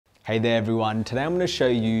Hey there everyone, today I'm going to show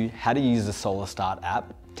you how to use the Solar.Start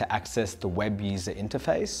app to access the web user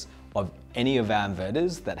interface of any of our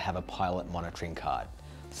inverters that have a pilot monitoring card,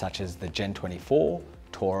 such as the Gen 24,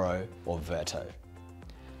 Toro or Verto.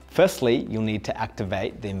 Firstly, you'll need to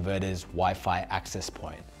activate the inverter's Wi-Fi access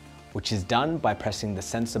point, which is done by pressing the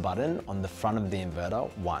sensor button on the front of the inverter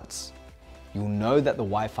once. You'll know that the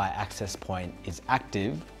Wi-Fi access point is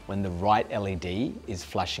active when the right LED is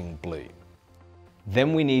flashing blue.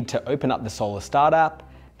 Then we need to open up the Solar.Start app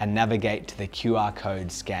and navigate to the QR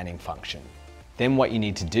code scanning function. Then what you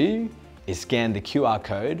need to do is scan the QR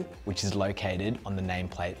code, which is located on the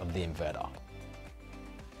nameplate of the inverter.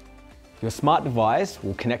 Your smart device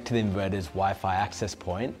will connect to the inverter's Wi-Fi access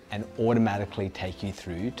point and automatically take you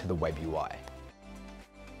through to the web UI.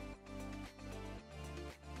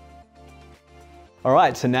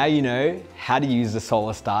 Alright, so now you know how to use the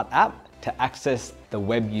Solar.Start app to access the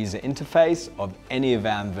web user interface of any of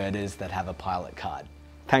our inverters that have a pilot card.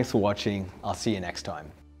 Thanks for watching. I'll see you next time.